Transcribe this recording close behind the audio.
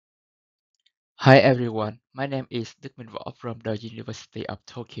Hi everyone, my name is Duc Minh Vo from the University of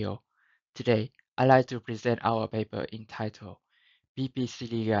Tokyo. Today, I'd like to present our paper entitled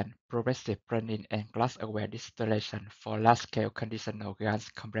PPCD-GAN Progressive Pruning and Class-Aware Distillation for Large-Scale Conditional GANs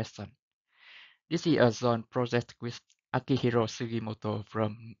Compression. This is a joint project with Akihiro Sugimoto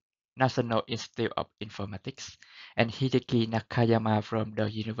from National Institute of Informatics and Hideki Nakayama from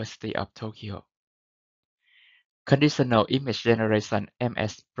the University of Tokyo. Conditional image generation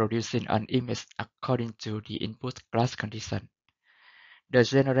 (MS) producing an image according to the input class condition. The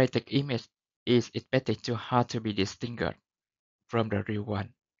generated image is expected to hard to be distinguished from the real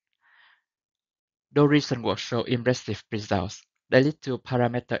one. Though recent work show impressive results, they lead to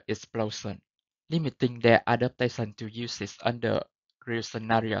parameter explosion, limiting their adaptation to uses under real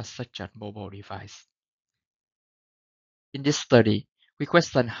scenarios such as mobile device. In this study, we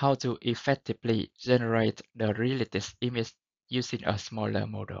question how to effectively generate the realistic image using a smaller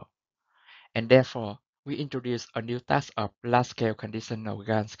model. And therefore, we introduce a new task of large-scale conditional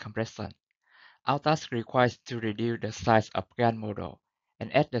GANs compression. Our task requires to reduce the size of GAN model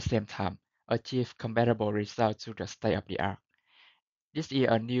and at the same time achieve comparable results to the state-of-the-art. This is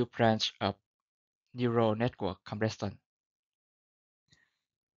a new branch of neural network compression.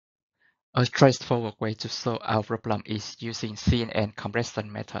 A straightforward way to solve our problem is using CNN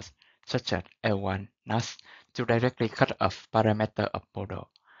compression methods such as L1, NAS to directly cut off parameter of model.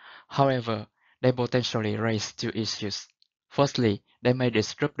 However, they potentially raise two issues. Firstly, they may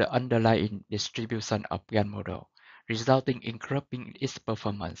disrupt the underlying distribution of GAN model, resulting in corrupting its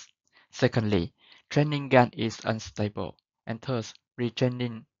performance. Secondly, training GAN is unstable, and thus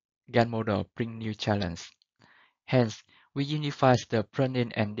retraining GAN model brings new challenges. Hence, we unify the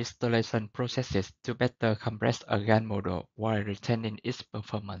pruning and distillation processes to better compress a GAN model while retaining its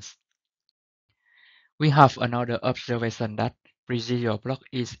performance. We have another observation that residual block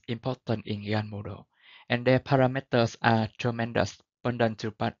is important in GAN model, and their parameters are tremendous pendant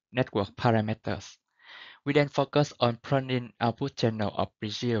to network parameters. We then focus on pruning output channel of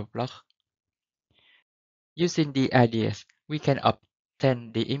residual block. Using the ideas, we can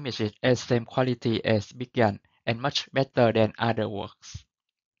obtain the images as same quality as GAN and much better than other works.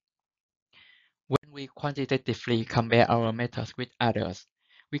 When we quantitatively compare our methods with others,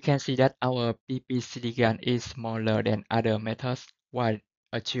 we can see that our PPCD-GAN is smaller than other methods while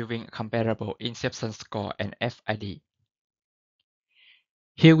achieving comparable inception score and FID.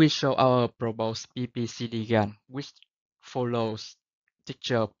 Here we show our proposed PPCD-GAN, which follows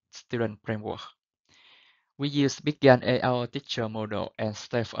teacher-student framework. We use GAN as our teacher model and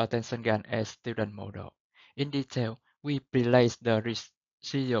self-attention GAN as student model. In detail, we place the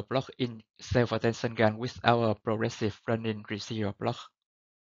residual block in self-attention GAN with our progressive running residual block.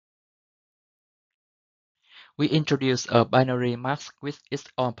 We introduce a binary mask with its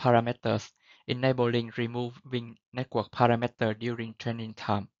own parameters, enabling removing network parameter during training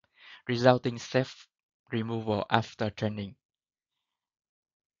time, resulting safe removal after training.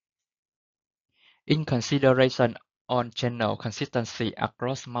 In consideration on channel consistency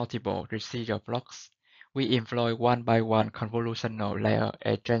across multiple residual blocks, we employ one-by-one convolutional layer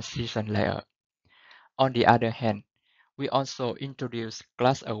and transition layer. On the other hand, we also introduce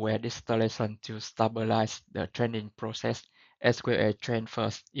class-aware distillation to stabilize the training process as well as transfer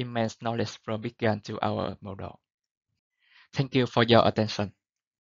immense knowledge from GAN to our model. Thank you for your attention.